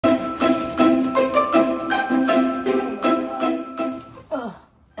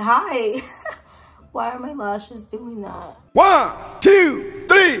Hi. Why are my lashes doing that? 1, 2,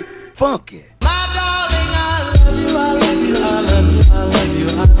 3, funk it. My darling, I love you, I love you, I love you, I love you,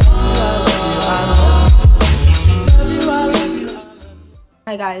 I love you, I love you, I love you, I love you.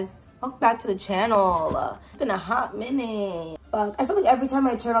 Hi guys, welcome back to the channel. It's been a hot minute. Fuck, I feel like every time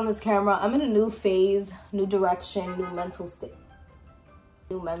I turn on this camera, I'm in a new phase, new direction, new mental state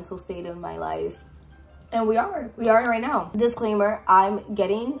in my life. And we are right now. Disclaimer, I'm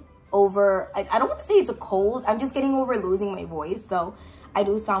getting over, I don't want to say it's a cold, I'm just getting over losing my voice, so I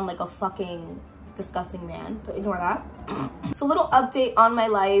do sound like a fucking disgusting man, but ignore that. So a little update on my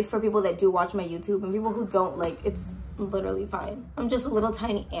life for people that do watch my YouTube, and people who don't, like, it's literally fine. I'm just a little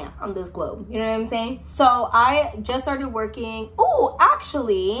tiny ant on this globe, you know what I'm saying? So I just started working. Oh,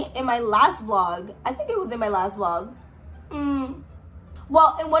 actually, in my last vlog, I think it was in my last vlog,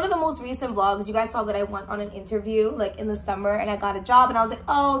 well, in one of the most recent vlogs, you guys saw that I went on an interview like in the summer and I got a job, and I was like,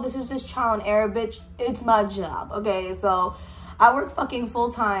 oh, this is just trial and error, bitch. It's my job, okay? So I work fucking full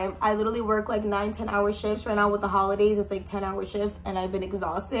time. I literally work like 9-10 hour shifts. Right now with the holidays, it's like 10-hour shifts, and I've been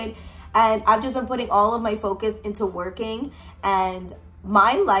exhausted. And I've just been putting all of my focus into working, and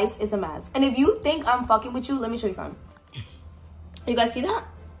my life is a mess. And if you think I'm fucking with you, let me show you something. You guys see that?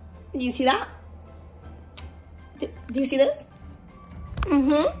 Do you see that? Do you see this?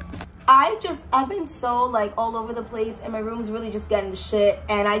 I've been so like all over the place, and my room's really just getting the shit,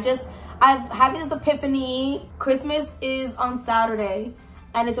 and I'm having this epiphany. Christmas is on Saturday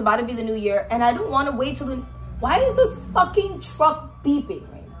and it's about to be the new year, and I don't want to wait till why is this fucking truck beeping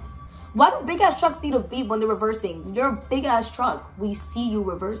right now? Why do big ass trucks need to beep when they're reversing? You're a big ass truck. We see you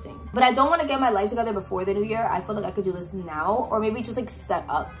reversing. But I don't want to get my life together before the new year. I feel like I could do this now, or maybe just like set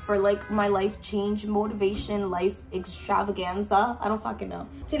up for like my life change, motivation, life extravaganza. I don't fucking know.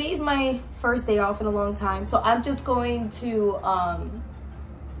 Today's my first day off in a long time, so I'm just going to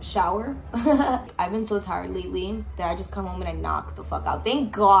shower. I've been so tired lately that I just come home and I knock the fuck out.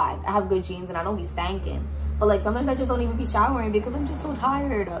 Thank God I have good genes and I don't be stanking. But like sometimes I just don't even be showering because I'm just so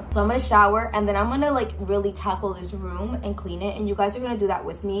tired. So I'm gonna shower, and then I'm gonna like really tackle this room and clean it, and you guys are gonna do that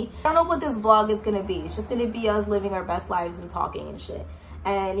with me. I don't know what this vlog is gonna be. It's just gonna be us living our best lives and talking and shit.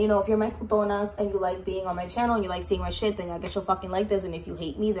 And you know, if you're my putonas and you like being on my channel and you like seeing my shit, then I guess you'll fucking like this. And if you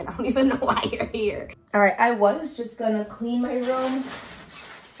hate me, then I don't even know why you're here. All right, I was just gonna clean my room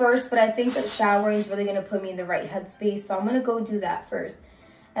first, but I think that showering is really gonna put me in the right headspace, so I'm gonna go do that first,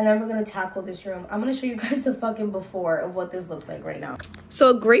 and then we're gonna tackle this room. I'm gonna show you guys the fucking before of what this looks like right now. So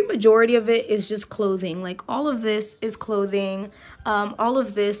a great majority of it is just clothing. Like all of this is clothing. All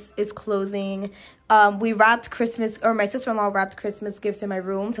of this is clothing. We wrapped Christmas, or my sister-in-law wrapped Christmas gifts in my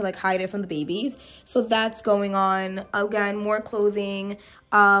room to like hide it from the babies. So that's going on. Again, more clothing.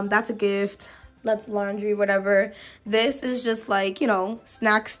 That's a gift. That's laundry, whatever. This is just like, you know,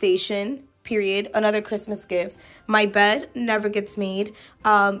 snack station, period. Another Christmas gift. My bed never gets made.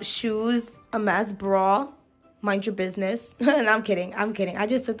 Shoes, a mess. Bra, mind your business. And I'm kidding. I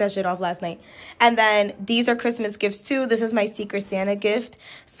just took that shit off last night. And then these are Christmas gifts too. This is my Secret Santa gift.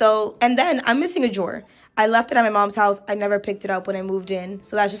 So, and then I'm missing a drawer. I left it at my mom's house. I never picked it up when I moved in.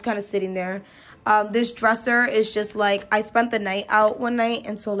 So that's just kind of sitting there. This dresser is just like, I spent the night out one night,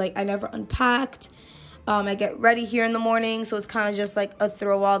 and so like I never unpacked. I get ready here in the morning, so it's kind of just like a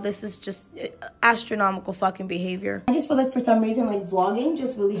throw all. This is just astronomical fucking behavior. I just feel like for some reason like vlogging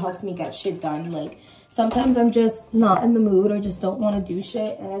just really helps me get shit done. Like sometimes I'm just not in the mood or just don't want to do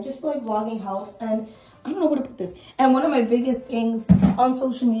shit, and I just feel like vlogging helps. And I don't know where to put this. And one of my biggest things on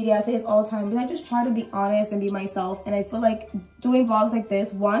social media, I say this all the time, but I just try to be honest and be myself. And I feel like doing vlogs like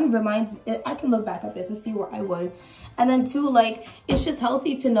this, one, reminds me, I can look back at this and see where I was. And then two, like, it's just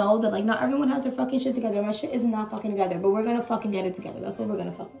healthy to know that, like, not everyone has their fucking shit together. My shit is not fucking together, but we're gonna fucking get it together. That's what we're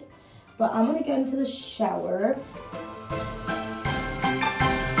gonna fucking do. But I'm gonna get into the shower.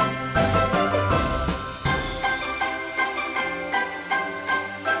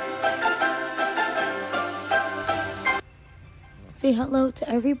 Say hello to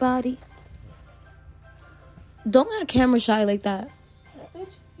everybody. Don't act camera shy like that. Bitch,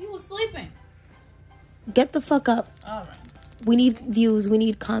 he was sleeping. Get the fuck up. All right. We need views. We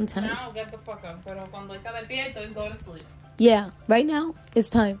need content. Now get the fuck up. Pero cuando está despierto, go to sleep. Yeah, right now it's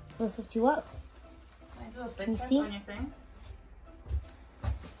time. Let's lift you up. Can I do a fit You check see? on your thing?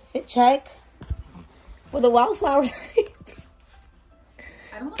 Fit check. With the wildflowers.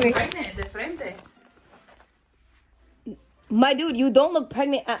 I don't look pregnant. De frente. My dude, you don't look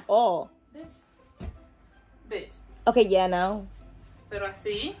pregnant at all. Bitch. Okay, yeah, now. Pero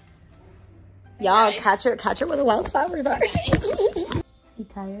así. Y'all, Nice. catch her where the wildflowers are. You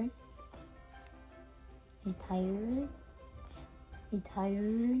tired? You tired? you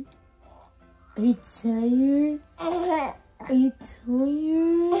tired? Are you tired? Are you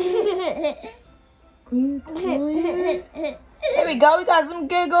tired? Are you tired? There we go, we got some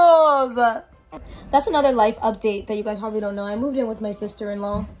giggles. That's another life update that you guys probably don't know. I moved in with my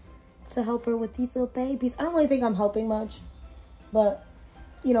sister-in-law to help her with these little babies. I don't really think I'm helping much, but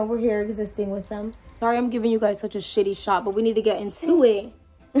you know, we're here existing with them. Sorry I'm giving you guys such a shitty shot, but we need to get into it.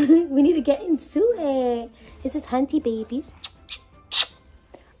 We need to get into it. This is Hunty babies.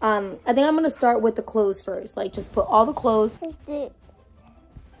 I think I'm gonna start with the clothes first. Like, just put all the clothes. Who's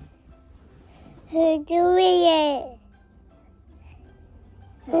doing it?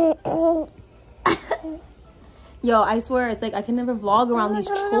 Yo, I swear, it's like I can never vlog around these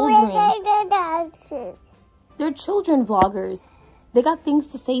children. They're children vloggers. They got things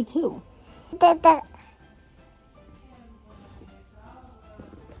to say too.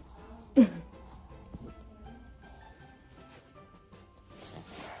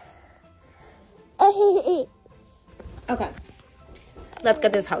 Okay, let's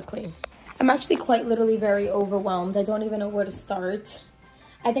get this house clean. I'm actually quite literally very overwhelmed. I don't even know where to start.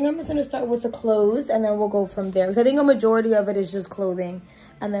 I think I'm just gonna start with the clothes and then we'll go from there. Because I think a majority of it is just clothing.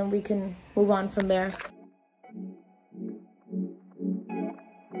 And then we can move on from there.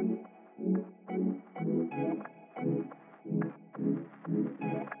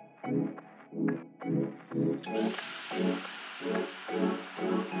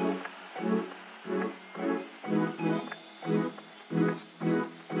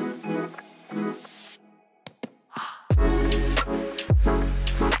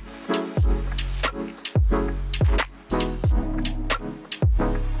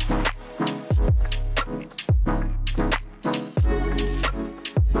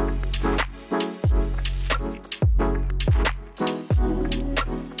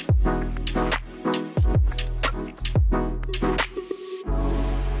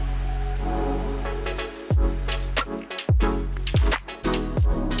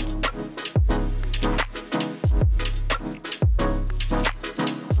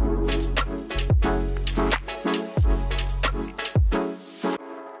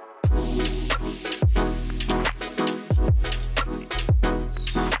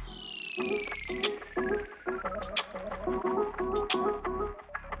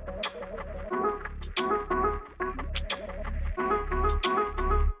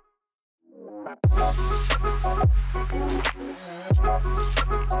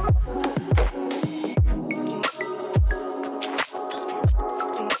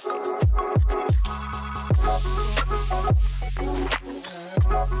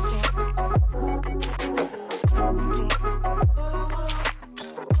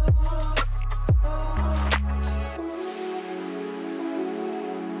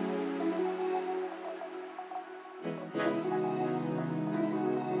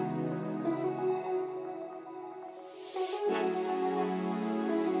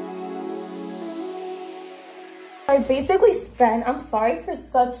 I basically spent, I'm sorry for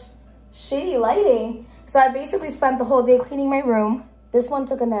such shitty lighting. So I basically spent the whole day cleaning my room. This one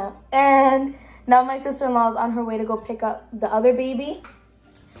took a nap. And now my sister-in-law is on her way to go pick up the other baby.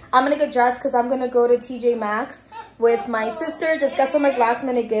 I'm gonna get dressed because I'm gonna go to TJ Maxx with my sister, just get some like last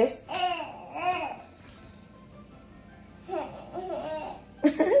minute gifts.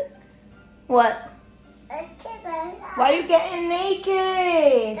 What? Why are you getting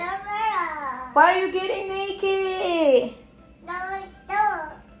naked? Why are you getting naked?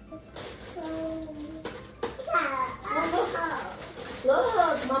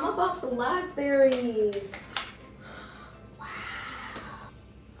 Look, Mama bought blackberries. Wow.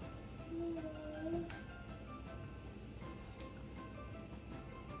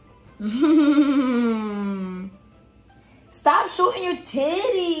 Stop showing your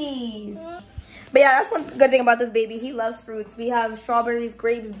titties. But yeah, that's one good thing about this baby. He loves fruits. We have strawberries,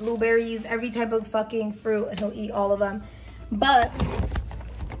 grapes, blueberries, every type of fucking fruit, and he'll eat all of them. But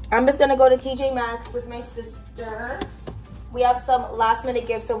I'm just gonna go to TJ Maxx with my sister. We have some last minute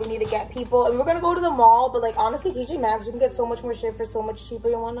gifts that we need to get people. And we're gonna go to the mall, but like honestly, TJ Maxx, you can get so much more shit for so much cheaper.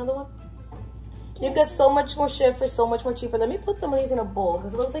 You want another one? You can get so much more shit for so much more cheaper. Let me put some of these in a bowl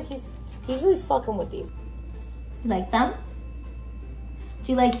because it looks like he's really fucking with these. You like them?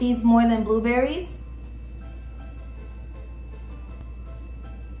 Do you like these more than blueberries?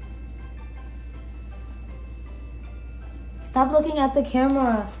 Stop looking at the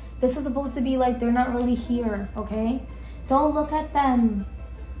camera. This is supposed to be like they're not really here, okay? Don't look at them.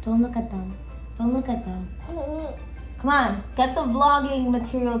 Don't look at them. Don't look at them. Come on, get the vlogging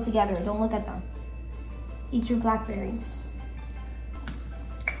material together. Don't look at them. Eat your blackberries.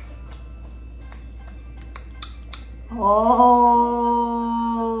 Oh,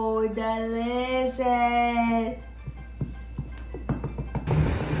 delicious.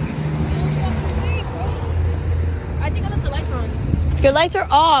 I think I left the lights on. Your lights are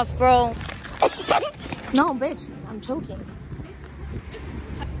off, bro. No, bitch, I'm choking.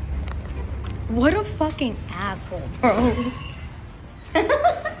 What a fucking asshole, bro.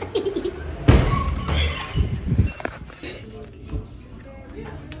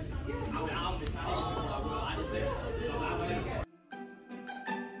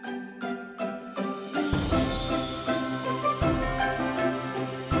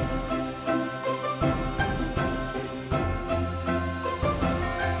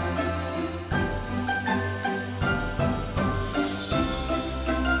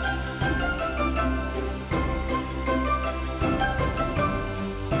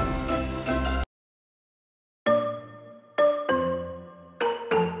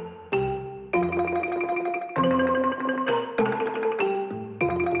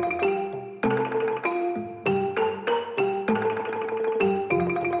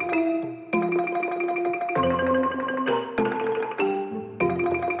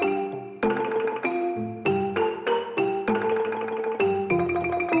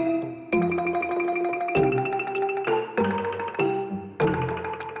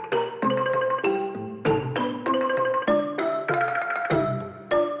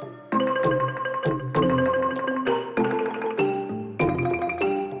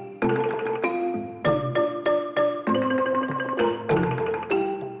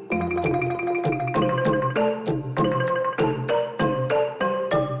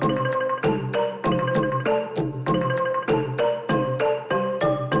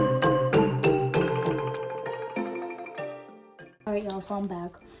 Alright, y'all, so I'm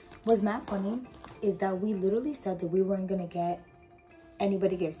back. What's mad funny is that we literally said that we weren't gonna get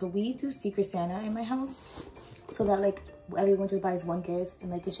anybody gifts. So we do Secret Santa in my house so that like everyone just buys one gift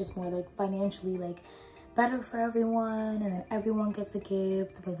and like it's just more like financially like better for everyone, and then everyone gets a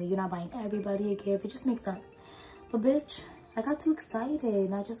gift, but like, you're not buying everybody a gift. It just makes sense. But bitch, I got too excited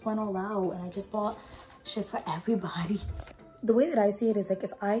and I just went all out and I just bought shit for everybody. The way that I see it is like,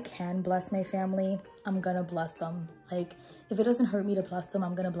 if I can bless my family, I'm gonna bless them. Like, if it doesn't hurt me to bless them,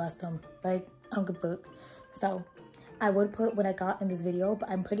 I'm gonna bless them. Like, I'm gonna put. So I would put what I got in this video, but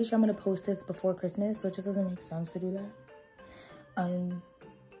I'm pretty sure I'm gonna post this before Christmas, so it just doesn't make sense to do that.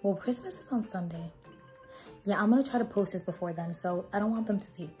 Well, Christmas is on Sunday. Yeah, I'm gonna try to post this before then, so I don't want them to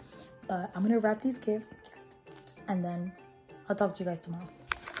see. But I'm gonna wrap these gifts and then I'll talk to you guys tomorrow.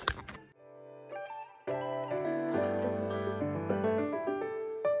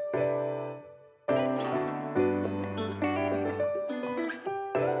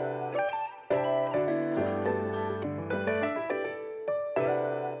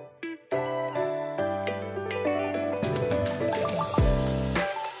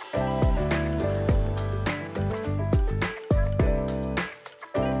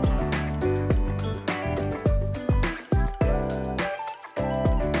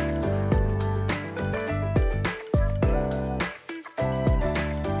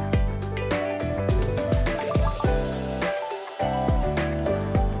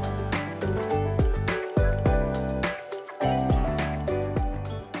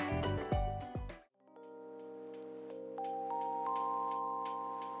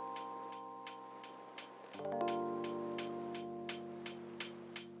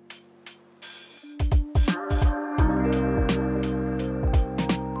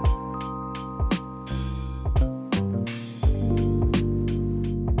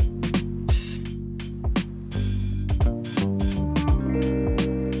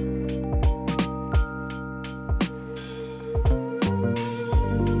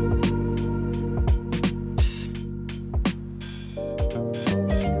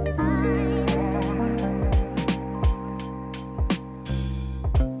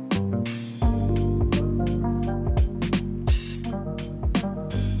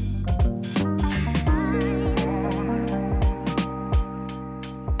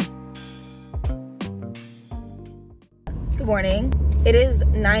 Morning. It is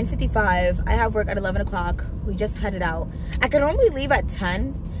 9:55. I have work at 11 o'clock. We just headed out. I can normally leave at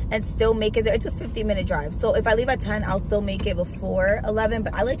 10 and still make it there. It's a 50-minute drive, so if I leave at 10, I'll still make it before 11,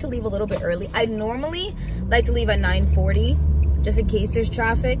 but I like to leave a little bit early. I normally like to leave at 9:40 just in case there's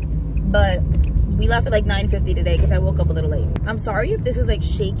traffic, but we left at like 9:50 today because I woke up a little late. I'm sorry if this is like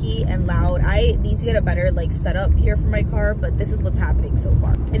shaky and loud. I need to get a better like setup here for my car, but this is what's happening so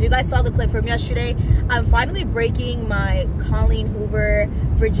far. If you guys saw the clip from yesterday, I'm finally breaking my Colleen Hoover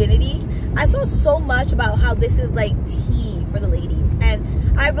virginity. I saw so much about how this is like tea for the ladies,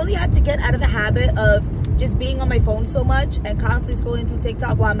 and I really had to get out of the habit of just being on my phone so much and constantly scrolling through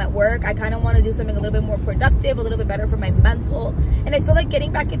TikTok while I'm at work, I kind of want to do something a little bit more productive, a little bit better for my mental. And I feel like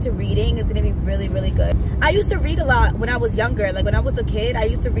getting back into reading is going to be really, really good. I used to read a lot when I was younger. Like when I was a kid, I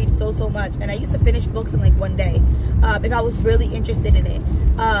used to read so much. And I used to finish books in like one day if I was really interested in it.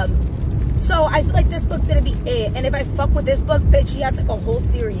 So I feel like this book's going to be it. And if I fuck with this book, bitch, she has like a whole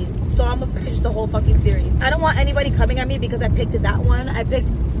series. So I'm going to finish the whole fucking series. I don't want anybody coming at me because I picked that one. I picked...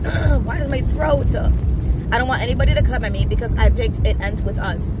 why does my throat... I don't want anybody to come at me because I picked It Ends With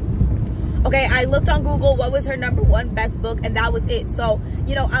Us. Okay, I looked on Google what was her #1 best book, and that was it. So,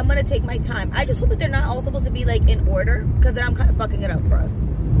 you know, I'm going to take my time. I just hope that they're not all supposed to be, like, in order, because then I'm kind of fucking it up for us.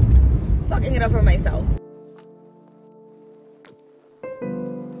 Fucking it up for myself.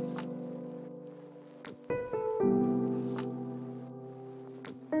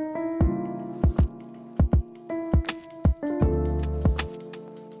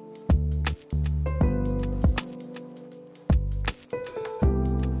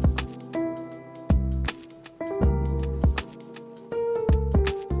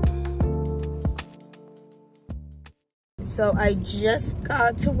 So I just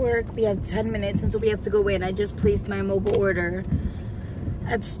got to work. We have 10 minutes until we have to go in. I just placed my mobile order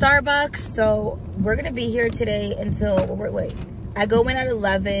at Starbucks. So we're going to be here today until, wait. I go in at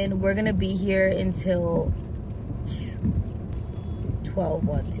 11. We're going to be here until 12.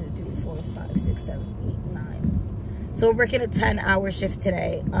 1, 2, 3, 4, 5, 6, 7, 8, 9. So we're working a 10-hour shift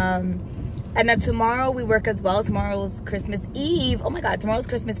today. And then tomorrow we work as well. Tomorrow's Christmas Eve. Oh my God, tomorrow's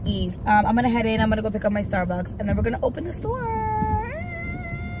Christmas Eve. I'm gonna head in, I'm gonna go pick up my Starbucks, and then we're gonna open the store.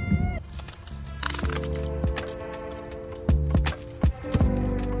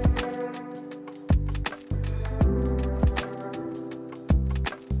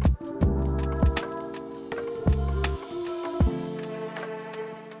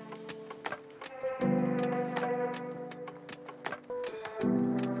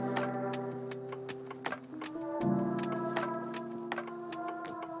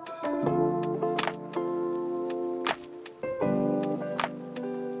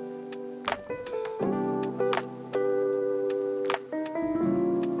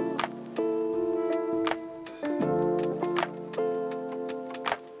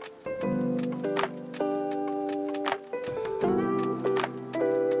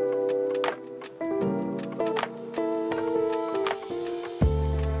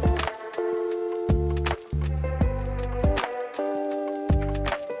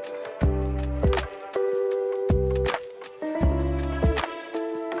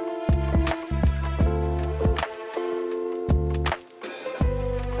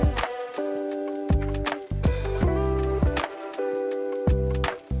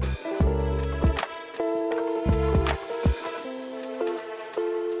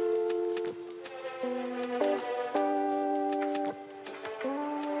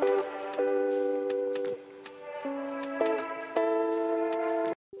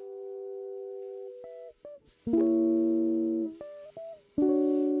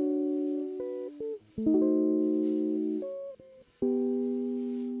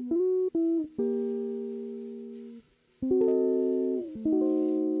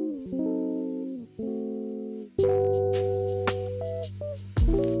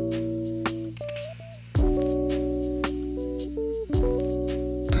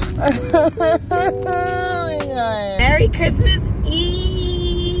 Oh my God. Merry Christmas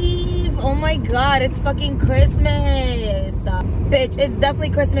Eve. Oh my God, it's fucking Christmas. Bitch, it's definitely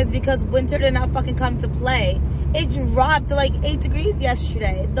Christmas because winter did not fucking come to play. It dropped to like 8 degrees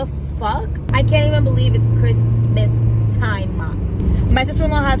yesterday. The fuck? I can't even believe it's Christmas time. My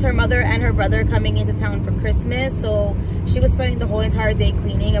sister-in-law has her mother and her brother coming into town for Christmas, so she was spending the whole entire day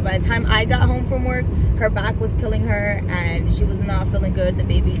cleaning, and by the time I got home from work, her back was killing her and she was not feeling good. The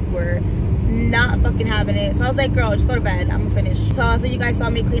babies were not fucking having it. So I was like, girl, just go to bed. I'm gonna finish. So you guys saw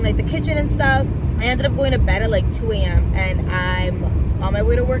me clean like the kitchen and stuff. I ended up going to bed at like 2 a.m. and I'm on my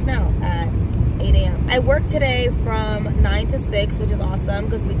way to work now at 8 a.m. I work today from 9 to 6, which is awesome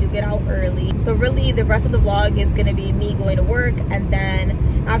because we do get out early. So really the rest of the vlog is going to be me going to work, and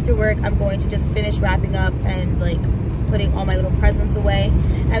then after work I'm going to just finish wrapping up and like putting all my little presents away,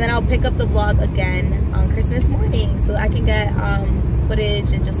 and then I'll pick up the vlog again on Christmas morning so I can get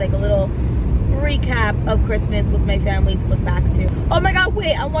footage and just like a little recap of Christmas with my family to look back to. Oh my God,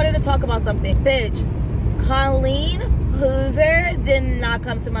 wait, I wanted to talk about something. Bitch, Colleen Hoover did not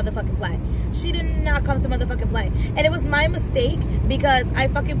come to motherfucking play. She did not come to motherfucking play. And it was my mistake because I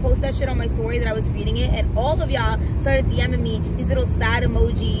fucking posted that shit on my story that I was reading it, and all of y'all started DMing me these little sad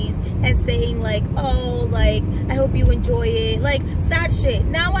emojis and saying like, oh, like, I hope you enjoy it. Like, sad shit.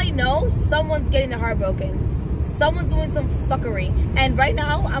 Now I know someone's getting their heart broken. Someone's doing some fuckery. And right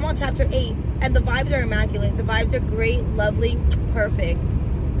now, I'm on chapter 8, and the vibes are immaculate. The vibes are great, lovely, perfect.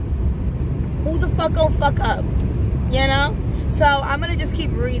 Who the fuck gon' fuck up? You know? So I'm gonna just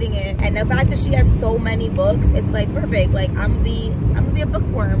keep reading it. And the fact that she has so many books, it's like perfect. Like, I'm gonna be a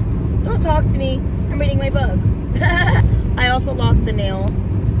bookworm. Don't talk to me. I'm reading my book. I also lost the nail.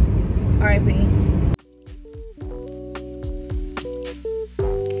 R.I.P.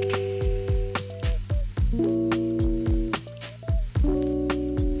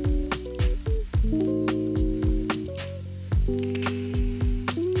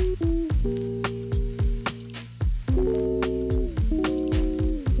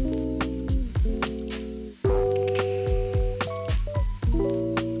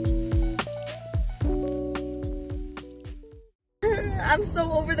 I'm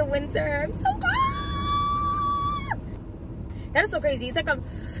so over the winter. I'm so cold. That is so crazy. It's like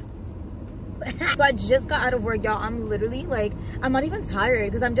so I just got out of work, y'all. I'm literally like, I'm not even tired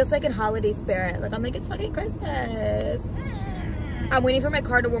because I'm just like in holiday spirit. Like, I'm like, it's fucking Christmas. I'm waiting for my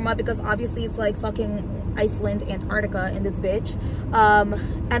car to warm up because obviously it's like fucking Iceland, Antarctica in this bitch.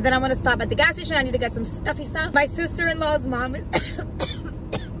 And then I'm gonna stop at the gas station. I need to get some stuffy stuff. My sister-in-law's mom is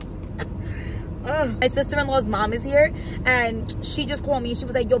my sister-in-law's mom is here, and she just called me. She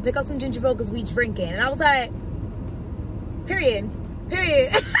was like, yo, pick up some ginger ale because we drinking. And I was like, period.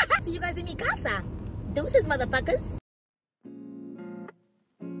 See you guys in mi casa. Deuces, motherfuckers.